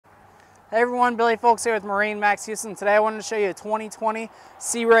Hey everyone, Billy Folks here with MarineMax Houston. Today I wanted to show you a 2020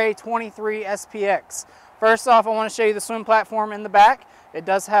 Sea Ray 23 SPX. First off, I want to show you the swim platform in the back. It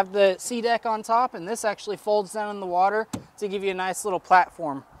does have the sea deck on top, and this actually folds down in the water to give you a nice little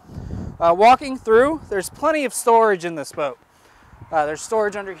platform. Walking through, there's plenty of storage in this boat. There's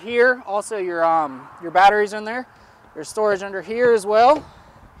storage under here. Also, your batteries are in there. There's storage under here as well.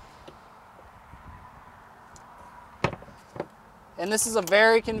 And this is a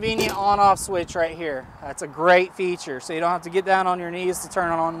very convenient on-off switch right here. That's a great feature, so you don't have to get down on your knees to turn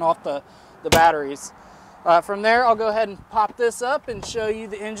on and off the batteries. From there, I'll go ahead and pop this up and show you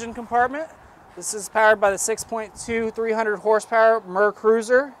the engine compartment. This is powered by the 6.2 300 horsepower Mer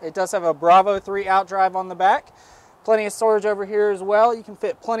Cruiser. It does have a Bravo 3 outdrive on the back. Plenty of storage over here as well. You can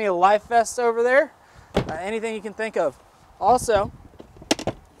fit plenty of life vests over there. Anything you can think of. Also,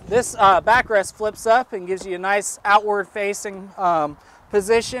 this backrest flips up and gives you a nice outward facing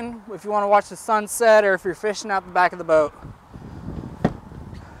position if you want to watch the sunset or if you're fishing out the back of the boat.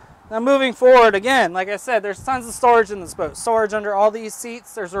 Now moving forward, again, like I said, there's tons of storage in this boat. Storage under all these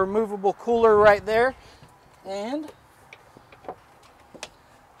seats. There's a removable cooler right there. And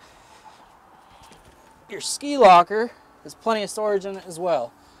your ski locker has plenty of storage in it as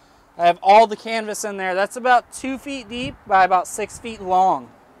well. I have all the canvas in there. That's about 2 feet deep by about 6 feet long.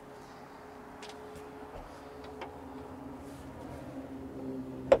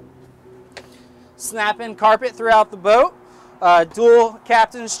 Snap-in carpet throughout the boat. Dual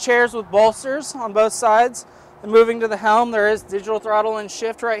captain's chairs with bolsters on both sides. And moving to the helm, there is digital throttle and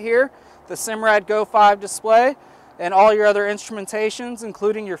shift right here, the Simrad Go 5 display, and all your other instrumentations,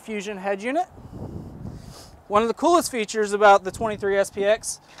 including your Fusion head unit. One of the coolest features about the 23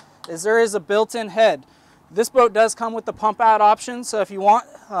 SPX is there is a built-in head. This boat does come with the pump-out option, so if you want,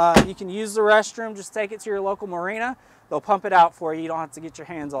 you can use the restroom, just take it to your local marina. They'll pump it out for you. You don't have to get your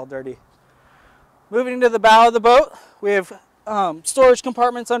hands all dirty. Moving to the bow of the boat, we have storage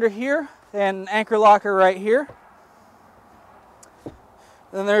compartments under here and an anchor locker right here.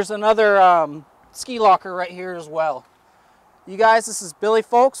 Then there's another ski locker right here as well. You guys, this is Billy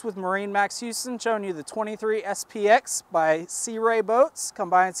Folks with MarineMax Houston showing you the 23 SPX by Sea Ray Boats. Come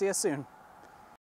by and see us soon.